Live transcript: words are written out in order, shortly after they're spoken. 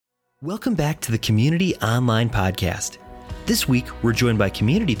Welcome back to the Community Online Podcast. This week, we're joined by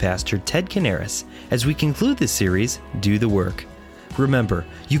Community Pastor Ted Canaris as we conclude this series, Do the Work. Remember,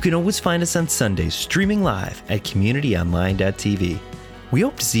 you can always find us on Sundays streaming live at communityonline.tv. We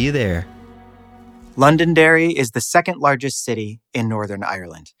hope to see you there. Londonderry is the second largest city in Northern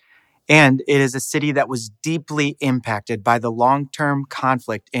Ireland, and it is a city that was deeply impacted by the long-term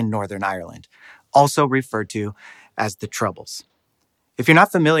conflict in Northern Ireland, also referred to as the Troubles. If you're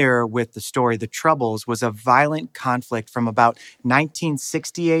not familiar with the story, the Troubles was a violent conflict from about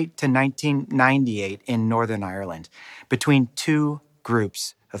 1968 to 1998 in Northern Ireland between two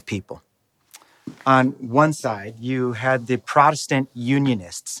groups of people. On one side, you had the Protestant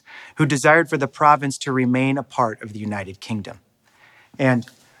Unionists who desired for the province to remain a part of the United Kingdom. And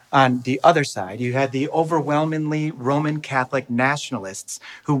on the other side, you had the overwhelmingly Roman Catholic nationalists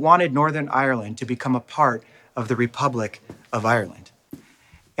who wanted Northern Ireland to become a part of the Republic of Ireland.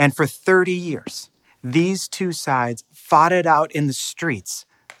 And for 30 years, these two sides fought it out in the streets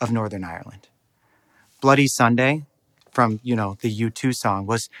of Northern Ireland. Bloody Sunday, from, the U2 song,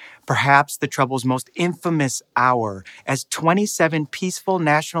 was perhaps the Troubles' most infamous hour as 27 peaceful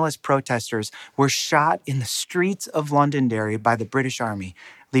nationalist protesters were shot in the streets of Londonderry by the British Army,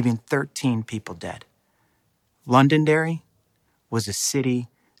 leaving 13 people dead. Londonderry was a city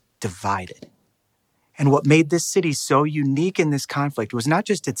divided. And what made this city so unique in this conflict was not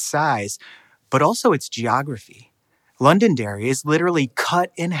just its size, but also its geography. Londonderry is literally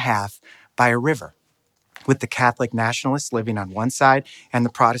cut in half by a river, with the Catholic nationalists living on one side and the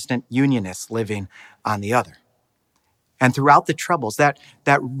Protestant Unionists living on the other. And throughout the Troubles, that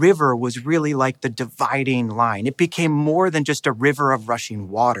river was really like the dividing line. It became more than just a river of rushing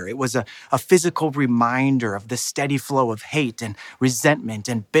water. It was a physical reminder of the steady flow of hate and resentment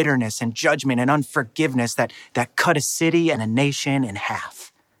and bitterness and judgment and unforgiveness that cut a city and a nation in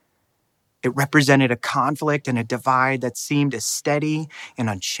half. It represented a conflict and a divide that seemed as steady and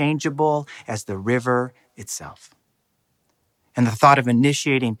unchangeable as the river itself. And the thought of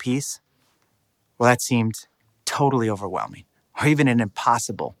initiating peace, well, that seemed totally overwhelming, or even an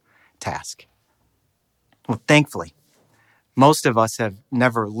impossible task. Well, thankfully, most of us have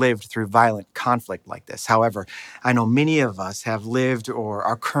never lived through violent conflict like this. However, I know many of us have lived or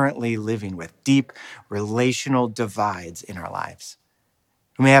are currently living with deep relational divides in our lives.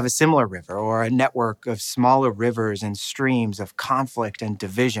 We may have a similar river or a network of smaller rivers and streams of conflict and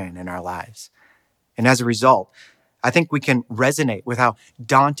division in our lives. And as a result, I think we can resonate with how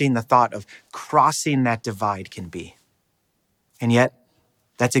daunting the thought of crossing that divide can be. And yet,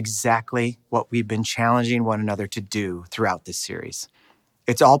 that's exactly what we've been challenging one another to do throughout this series.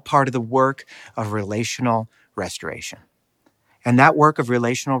 It's all part of the work of relational restoration. And that work of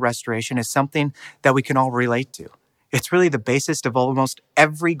relational restoration is something that we can all relate to. It's really the basis of almost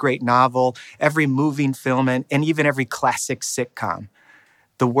every great novel, every moving film, and even every classic sitcom.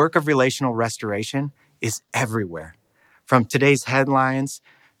 The work of relational restoration is everywhere, from today's headlines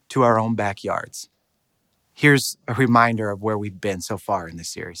to our own backyards. Here's a reminder of where we've been so far in this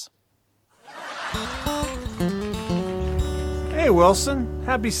series. Hey, Wilson.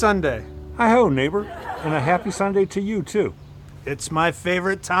 Happy Sunday. Hi-ho, neighbor. And a happy Sunday to you, too. It's my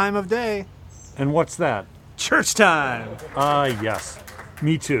favorite time of day. And what's that? Church time. Yes.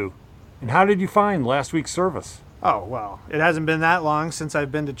 Me too. And how did you find last week's service? Oh, well, it hasn't been that long since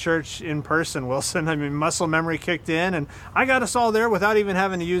I've been to church in person, Wilson. I mean, muscle memory kicked in, and I got us all there without even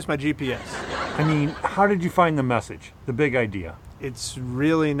having to use my GPS. I mean, how did you find the message, the big idea? It's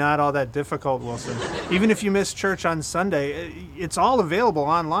really not all that difficult, Wilson. Even if you miss church on Sunday, it's all available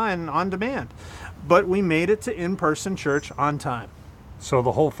online on demand. But we made it to in-person church on time. So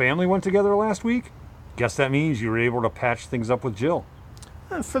the whole family went together last week? Guess that means you were able to patch things up with Jill.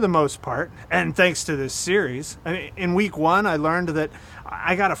 For the most part, and thanks to this series. I mean, in week 1, I learned that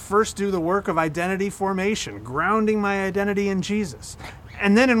I got to first do the work of identity formation, grounding my identity in Jesus.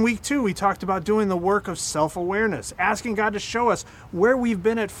 And then in week 2, we talked about doing the work of self-awareness, asking God to show us where we've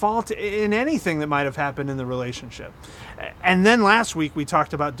been at fault in anything that might have happened in the relationship. And then last week, we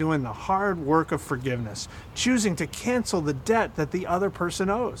talked about doing the hard work of forgiveness, choosing to cancel the debt that the other person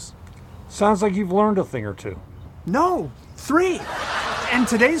owes. Sounds like you've learned a thing or two. No, 3. And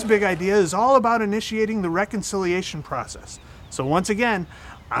today's big idea is all about initiating the reconciliation process. So once again,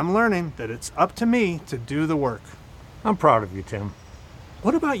 I'm learning that it's up to me to do the work. I'm proud of you, Tim.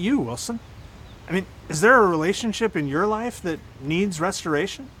 What about you, Wilson? I mean, is there a relationship in your life that needs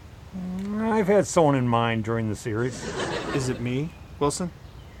restoration? I've had someone in mind during the series. Is it me, Wilson?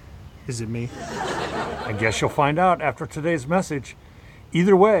 Is it me? I guess you'll find out after today's message.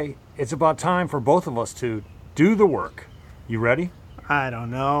 Either way, it's about time for both of us to do the work. You ready? I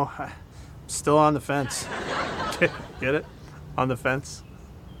don't know. I'm still on the fence. Get it? On the fence?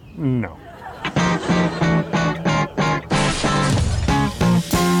 No.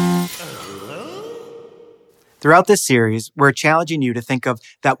 Throughout this series, we're challenging you to think of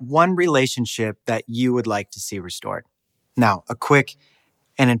that one relationship that you would like to see restored. Now, a quick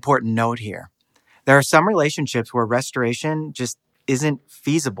and important note here. There are some relationships where restoration just isn't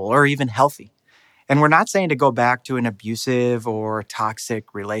feasible or even healthy. And we're not saying to go back to an abusive or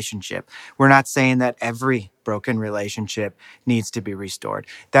toxic relationship. We're not saying that every broken relationship needs to be restored.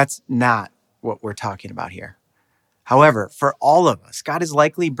 That's not what we're talking about here. However, for all of us, God is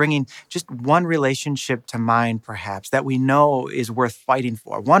likely bringing just one relationship to mind, perhaps, that we know is worth fighting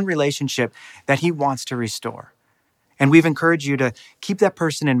for, one relationship that He wants to restore. And we've encouraged you to keep that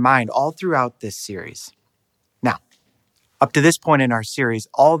person in mind all throughout this series. Now, up to this point in our series,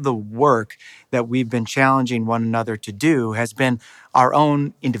 all the work that we've been challenging one another to do has been our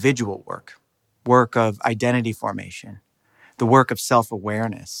own individual work of identity formation, the work of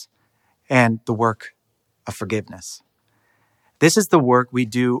self-awareness, and the work of forgiveness. This is the work we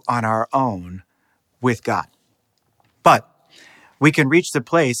do on our own with God. But we can reach the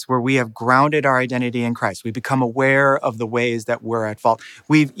place where we have grounded our identity in Christ. We become aware of the ways that we're at fault.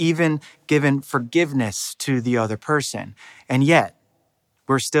 We've even given forgiveness to the other person. And yet,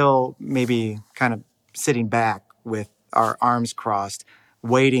 we're still maybe kind of sitting back with our arms crossed,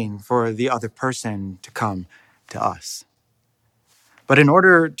 waiting for the other person to come to us. But in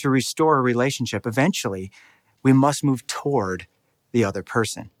order to restore a relationship, eventually, we must move toward the other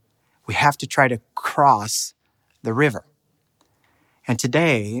person. We have to try to cross the river. And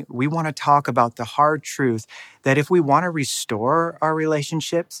today, we want to talk about the hard truth that if we want to restore our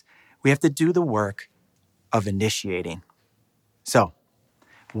relationships, we have to do the work of initiating. So,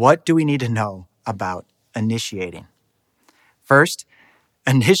 what do we need to know about initiating? First,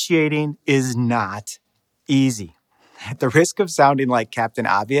 initiating is not easy. At the risk of sounding like Captain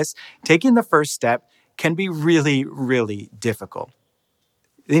Obvious, taking the first step can be really, really difficult.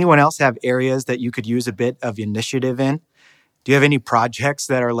 Anyone else have areas that you could use a bit of initiative in? Do you have any projects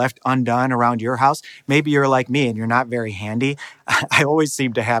that are left undone around your house? Maybe you're like me and you're not very handy. I always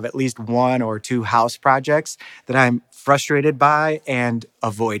seem to have at least one or two house projects that I'm frustrated by and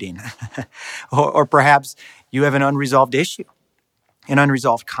avoiding. or perhaps you have an unresolved issue, an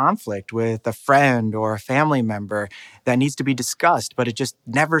unresolved conflict with a friend or a family member that needs to be discussed, but it just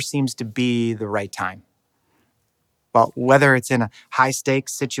never seems to be the right time. Well, whether it's in a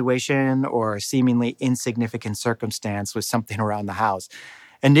high-stakes situation or a seemingly insignificant circumstance with something around the house,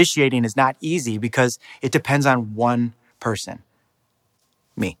 initiating is not easy because it depends on one person,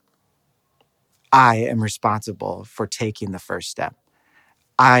 me. I am responsible for taking the first step.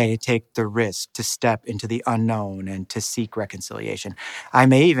 I take the risk to step into the unknown and to seek reconciliation. I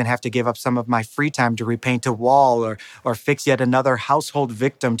may even have to give up some of my free time to repaint a wall or fix yet another household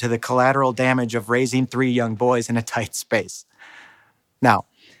victim to the collateral damage of raising 3 young boys in a tight space. Now,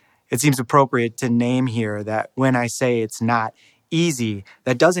 it seems appropriate to name here that when I say it's not easy,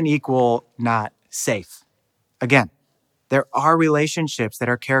 that doesn't equal not safe. Again, there are relationships that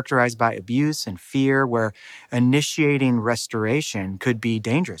are characterized by abuse and fear where initiating restoration could be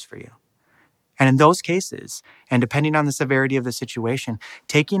dangerous for you. And in those cases, and depending on the severity of the situation,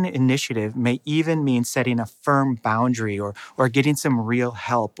 taking initiative may even mean setting a firm boundary or getting some real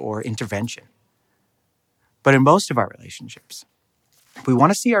help or intervention. But in most of our relationships, if we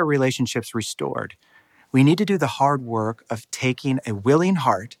want to see our relationships restored, we need to do the hard work of taking a willing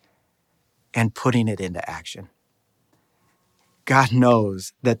heart and putting it into action. God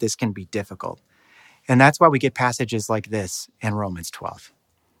knows that this can be difficult. And that's why we get passages like this in Romans 12.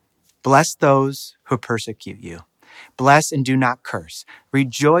 Bless those who persecute you. Bless and do not curse.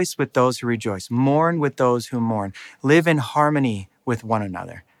 Rejoice with those who rejoice. Mourn with those who mourn. Live in harmony with one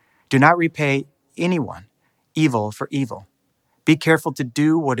another. Do not repay anyone evil for evil. Be careful to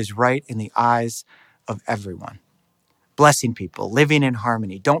do what is right in the eyes of everyone. Blessing people, living in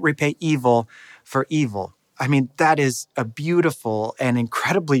harmony. Don't repay evil for evil. I mean, that is a beautiful and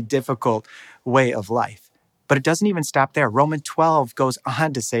incredibly difficult way of life. But it doesn't even stop there. Romans 12 goes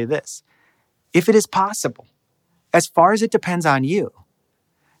on to say this. If it is possible, as far as it depends on you,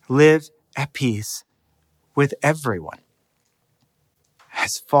 live at peace with everyone.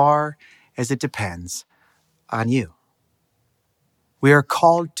 As far as it depends on you. We are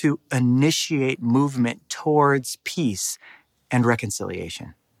called to initiate movement towards peace and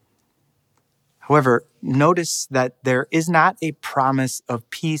reconciliation. However, notice that there is not a promise of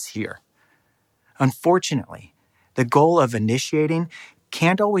peace here. Unfortunately, the goal of initiating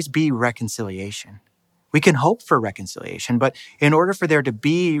can't always be reconciliation. We can hope for reconciliation, but in order for there to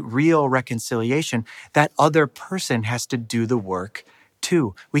be real reconciliation, that other person has to do the work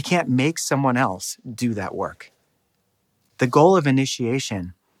too. We can't make someone else do that work. The goal of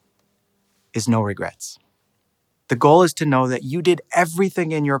initiation is no regrets. The goal is to know that you did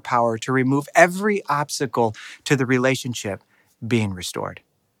everything in your power to remove every obstacle to the relationship being restored.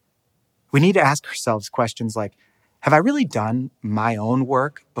 We need to ask ourselves questions like, have I really done my own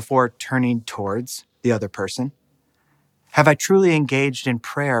work before turning towards the other person? Have I truly engaged in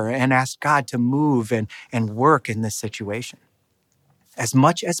prayer and asked God to move and work in this situation? As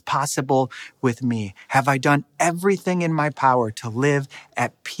much as possible with me, have I done everything in my power to live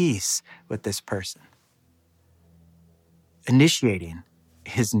at peace with this person? Initiating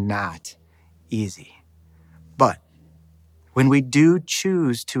is not easy. But when we do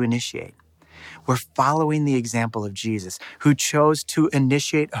choose to initiate, we're following the example of Jesus, who chose to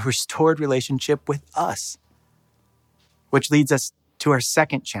initiate a restored relationship with us. Which leads us to our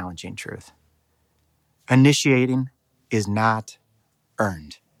second challenging truth. Initiating is not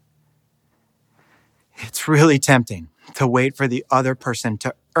earned. It's really tempting to wait for the other person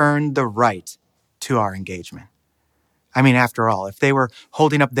to earn the right to our engagement. I mean, after all, if they were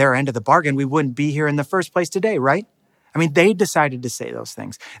holding up their end of the bargain, we wouldn't be here in the first place today, right? I mean, they decided to say those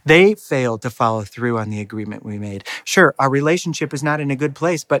things. They failed to follow through on the agreement we made. Sure, our relationship is not in a good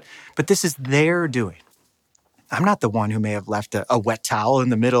place, but this is their doing. I'm not the one who may have left a wet towel in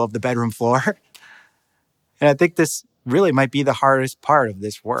the middle of the bedroom floor. And I think this really might be the hardest part of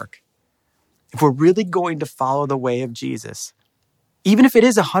this work. If we're really going to follow the way of Jesus, even if it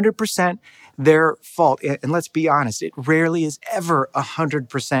is 100% their fault, and let's be honest, it rarely is ever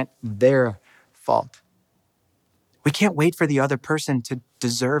 100% their fault. We can't wait for the other person to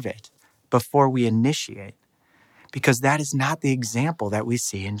deserve it before we initiate, because that is not the example that we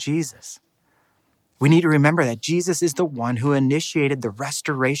see in Jesus. We need to remember that Jesus is the one who initiated the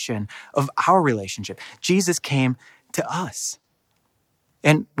restoration of our relationship. Jesus came to us,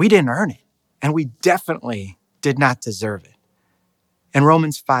 and we didn't earn it, and we definitely did not deserve it. In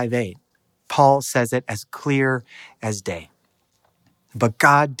Romans 5:8, Paul says it as clear as day. But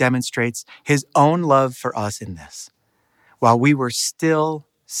God demonstrates his own love for us in this. While we were still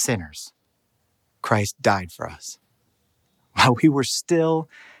sinners, Christ died for us. While we were still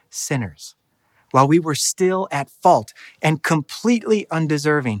sinners, while we were still at fault and completely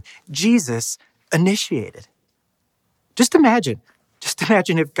undeserving, Jesus initiated. Just imagine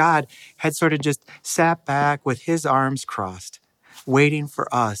if God had sort of just sat back with his arms crossed, waiting for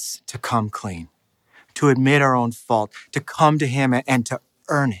us to come clean, to admit our own fault, to come to him and to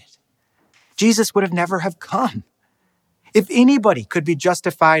earn it. Jesus would have never have come. If anybody could be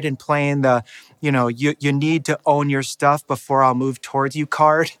justified in playing the, you need to own your stuff before I'll move towards you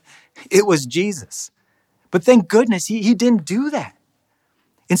card, it was Jesus. But thank goodness he didn't do that.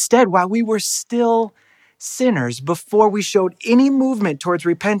 Instead, while we were still sinners, before we showed any movement towards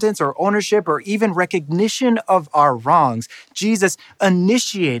repentance or ownership or even recognition of our wrongs, Jesus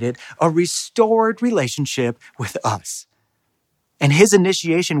initiated a restored relationship with us. And his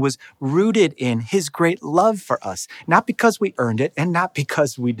initiation was rooted in his great love for us, not because we earned it and not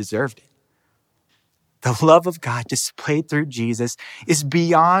because we deserved it. The love of God displayed through Jesus is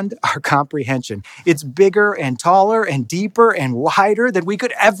beyond our comprehension. It's bigger and taller and deeper and wider than we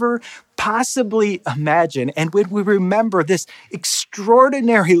could ever possibly imagine. And when we remember this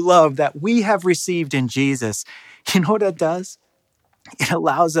extraordinary love that we have received in Jesus, you know what it does? It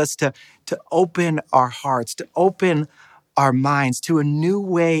allows us to open our hearts, to open our minds to a new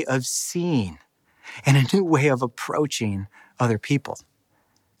way of seeing and a new way of approaching other people.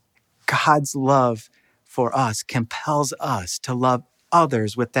 God's love for us compels us to love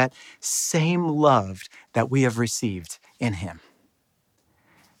others with that same love that we have received in him.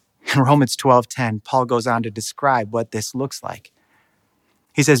 In Romans 12:10, Paul goes on to describe what this looks like.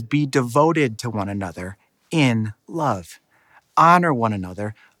 He says, be devoted to one another in love. Honor one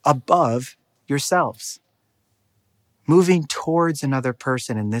another above yourselves. Moving towards another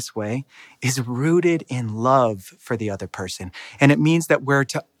person in this way is rooted in love for the other person. And it means that we're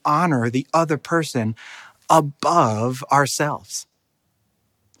to honor the other person above ourselves,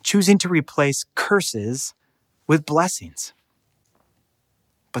 choosing to replace curses with blessings.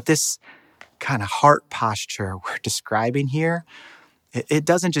 But this kind of heart posture we're describing here, it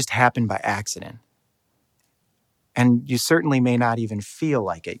doesn't just happen by accident. And you certainly may not even feel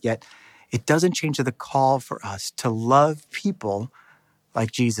like it, yet it doesn't change the call for us to love people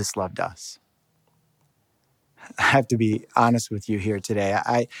like Jesus loved us. I have to be honest with you here today.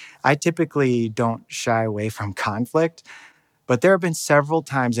 I typically don't shy away from conflict, but there have been several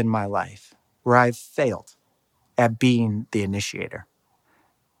times in my life where I've failed at being the initiator.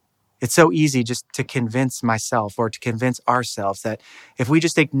 It's so easy just to convince myself or to convince ourselves that if we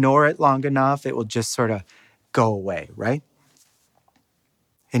just ignore it long enough, it will just sort of go away, right?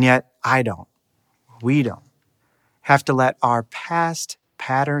 And yet we don't have to let our past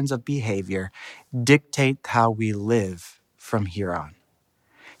patterns of behavior dictate how we live from here on.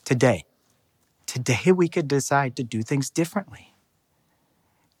 Today we could decide to do things differently.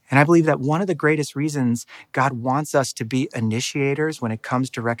 And I believe that one of the greatest reasons God wants us to be initiators when it comes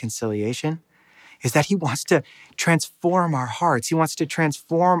to reconciliation is that he wants to transform our hearts. He wants to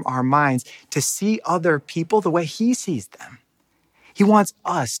transform our minds to see other people the way he sees them. He wants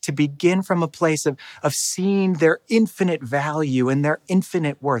us to begin from a place of seeing their infinite value and their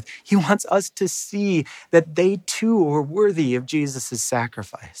infinite worth. He wants us to see that they too are worthy of Jesus'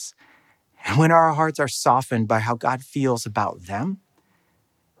 sacrifice. And when our hearts are softened by how God feels about them,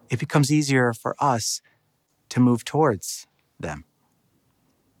 it becomes easier for us to move towards them.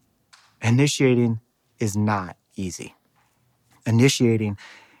 Initiating is not easy. Initiating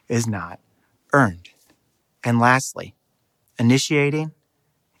is not earned. And lastly, initiating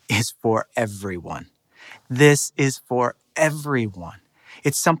is for everyone. This is for everyone.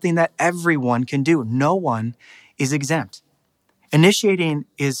 It's something that everyone can do. No one is exempt. Initiating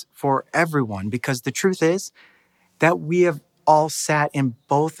is for everyone because the truth is that we have all sat in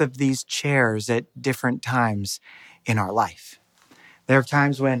both of these chairs at different times in our life. There are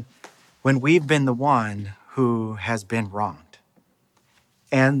times when we've been the one who has been wronged.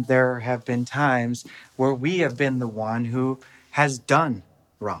 And there have been times where we have been the one who has done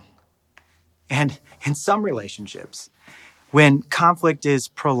wrong. And in some relationships, when conflict is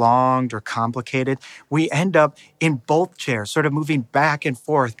prolonged or complicated, we end up in both chairs, sort of moving back and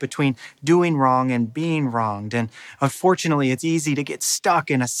forth between doing wrong and being wronged. And unfortunately, it's easy to get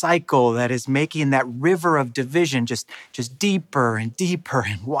stuck in a cycle that is making that river of division just deeper and deeper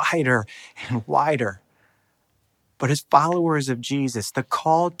and wider and wider. But as followers of Jesus, the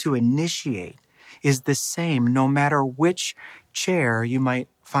call to initiate is the same no matter which chair you might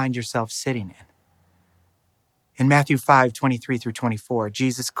find yourself sitting in. In Matthew 5:23-24,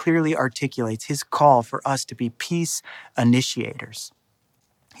 Jesus clearly articulates his call for us to be peace initiators.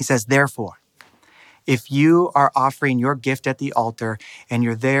 He says, therefore, if you are offering your gift at the altar and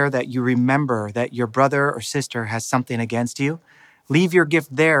you're there that you remember that your brother or sister has something against you, leave your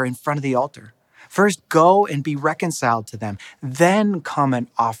gift there in front of the altar. First, go and be reconciled to them. Then come and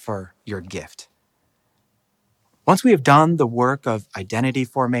offer your gift. Once we have done the work of identity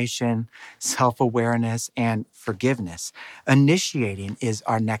formation, self-awareness, and forgiveness, initiating is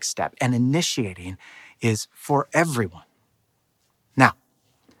our next step, and initiating is for everyone. Now,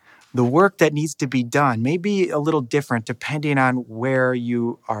 the work that needs to be done may be a little different depending on where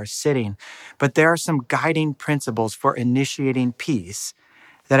you are sitting, but there are some guiding principles for initiating peace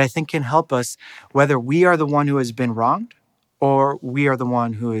that I think can help us whether we are the one who has been wronged or we are the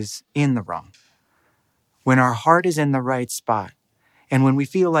one who is in the wrong. When our heart is in the right spot, and when we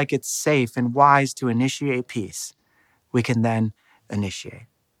feel like it's safe and wise to initiate peace, we can then initiate.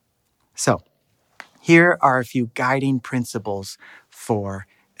 So, here are a few guiding principles for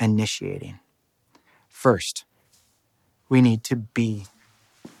initiating. First, we need to be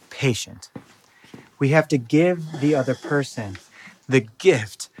patient. We have to give the other person the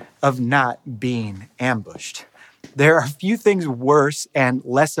gift of not being ambushed. There are few things worse and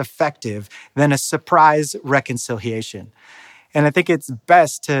less effective than a surprise reconciliation. And I think it's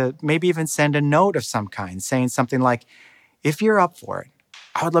best to maybe even send a note of some kind, saying something like, if you're up for it,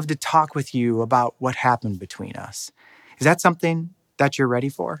 I would love to talk with you about what happened between us. Is that something that you're ready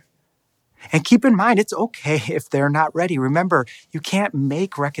for? And keep in mind, it's okay if they're not ready. Remember, you can't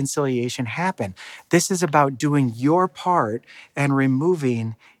make reconciliation happen. This is about doing your part and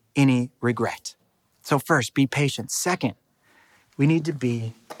removing any regret. So first, be patient. Second, we need to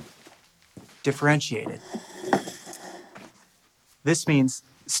be differentiated. This means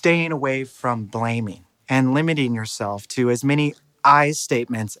staying away from blaming and limiting yourself to as many I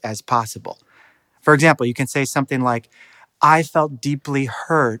statements as possible. For example, you can say something like, I felt deeply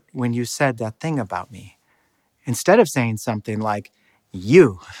hurt when you said that thing about me. Instead of saying something like,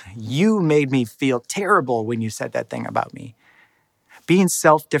 you made me feel terrible when you said that thing about me. Being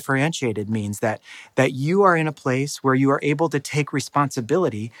self-differentiated means that you are in a place where you are able to take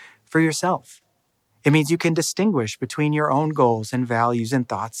responsibility for yourself. It means you can distinguish between your own goals and values and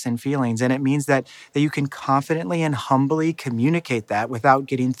thoughts and feelings. And it means that you can confidently and humbly communicate that without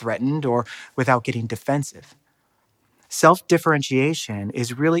getting threatened or without getting defensive. Self-differentiation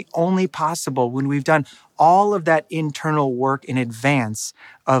is really only possible when we've done all of that internal work in advance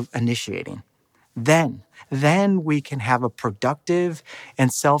of initiating. then we can have a productive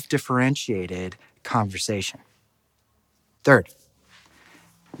and self-differentiated conversation. Third,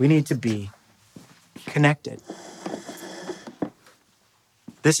 we need to be connected.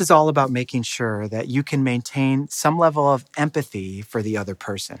 This is all about making sure that you can maintain some level of empathy for the other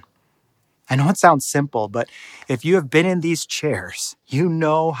person. I know it sounds simple, but if you have been in these chairs, you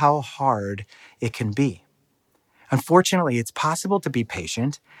know how hard it can be. Unfortunately, it's possible to be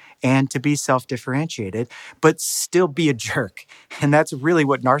patient and to be self-differentiated, but still be a jerk. And that's really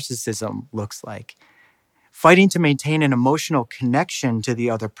what narcissism looks like. Fighting to maintain an emotional connection to the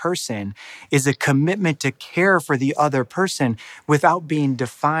other person is a commitment to care for the other person without being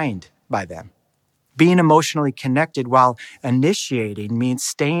defined by them. Being emotionally connected while initiating means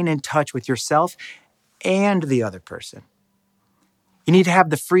staying in touch with yourself and the other person. You need to have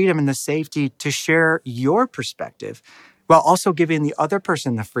the freedom and the safety to share your perspective while also giving the other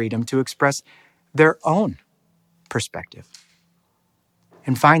person the freedom to express their own perspective.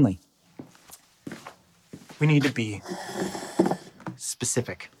 And finally, we need to be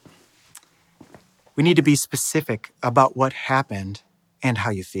specific. We need to be specific about what happened and how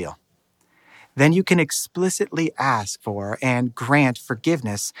you feel. Then you can explicitly ask for and grant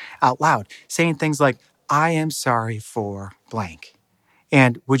forgiveness out loud, saying things like, "I am sorry for blank,"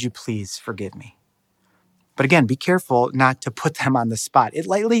 and "would you please forgive me?" But again, be careful not to put them on the spot. It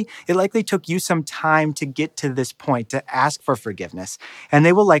likely took you some time to get to this point to ask for forgiveness, and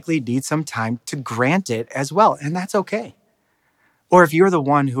they will likely need some time to grant it as well, and that's okay. Or if you're the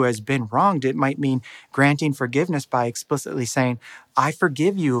one who has been wronged, it might mean granting forgiveness by explicitly saying, "I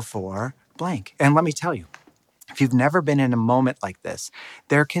forgive you for blank." And let me tell you, if you've never been in a moment like this,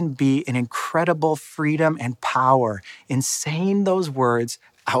 there can be an incredible freedom and power in saying those words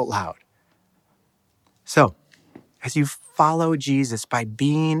out loud. So, as you follow Jesus by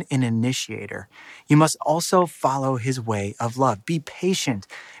being an initiator, you must also follow his way of love. Be patient,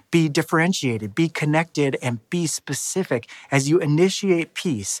 be differentiated, be connected, and be specific as you initiate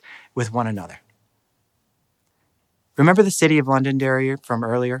peace with one another. Remember the city of Londonderry from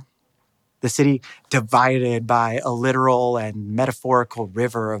earlier? The city divided by a literal and metaphorical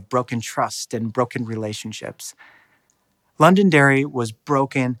river of broken trust and broken relationships. Londonderry was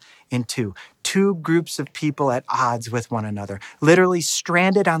broken in two groups of people at odds with one another, literally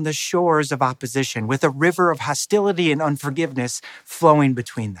stranded on the shores of opposition with a river of hostility and unforgiveness flowing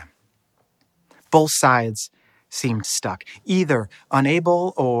between them. Both sides seemed stuck, either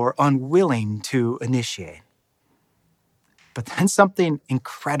unable or unwilling to initiate. But then something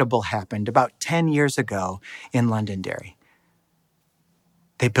incredible happened about 10 years ago in Londonderry.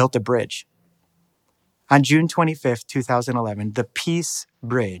 They built a bridge. On June 25th, 2011, the Peace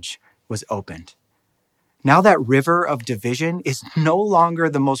Bridge was opened. Now that river of division is no longer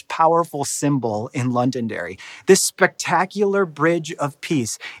the most powerful symbol in Londonderry. This spectacular bridge of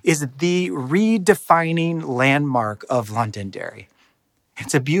peace is the redefining landmark of Londonderry.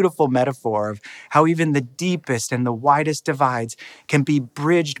 It's a beautiful metaphor of how even the deepest and the widest divides can be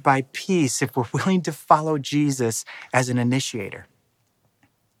bridged by peace if we're willing to follow Jesus as an initiator.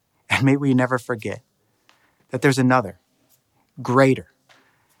 And may we never forget that there's another, greater,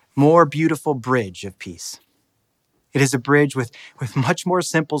 more beautiful bridge of peace. It is a bridge with much more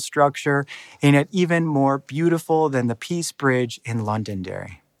simple structure and yet even more beautiful than the Peace Bridge in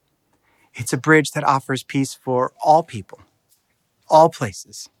Londonderry. It's a bridge that offers peace for all people, all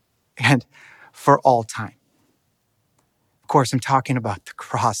places, and for all time. Of course, I'm talking about the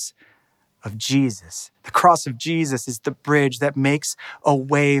cross of Jesus. The cross of Jesus is the bridge that makes a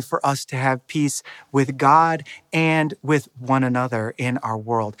way for us to have peace with God and with one another in our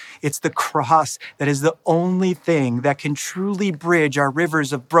world. It's the cross that is the only thing that can truly bridge our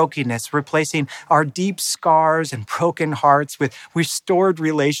rivers of brokenness, replacing our deep scars and broken hearts with restored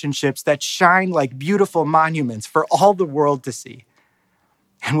relationships that shine like beautiful monuments for all the world to see.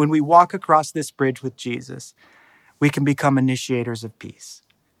 And when we walk across this bridge with Jesus, we can become initiators of peace.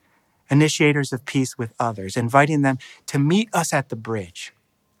 Initiators of peace with others, inviting them to meet us at the bridge,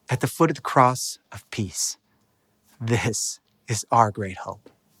 at the foot of the cross of peace. This is our great hope.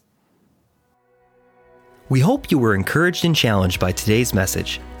 We hope you were encouraged and challenged by today's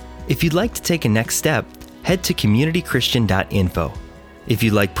message. If you'd like to take a next step, head to communitychristian.info. If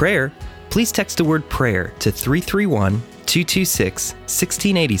you'd like prayer, please text the word prayer to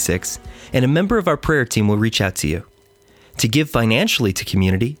 331-226-1686, and a member of our prayer team will reach out to you. To give financially to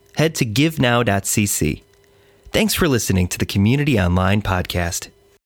Community, head to givenow.cc. Thanks for listening to the Community Online Podcast.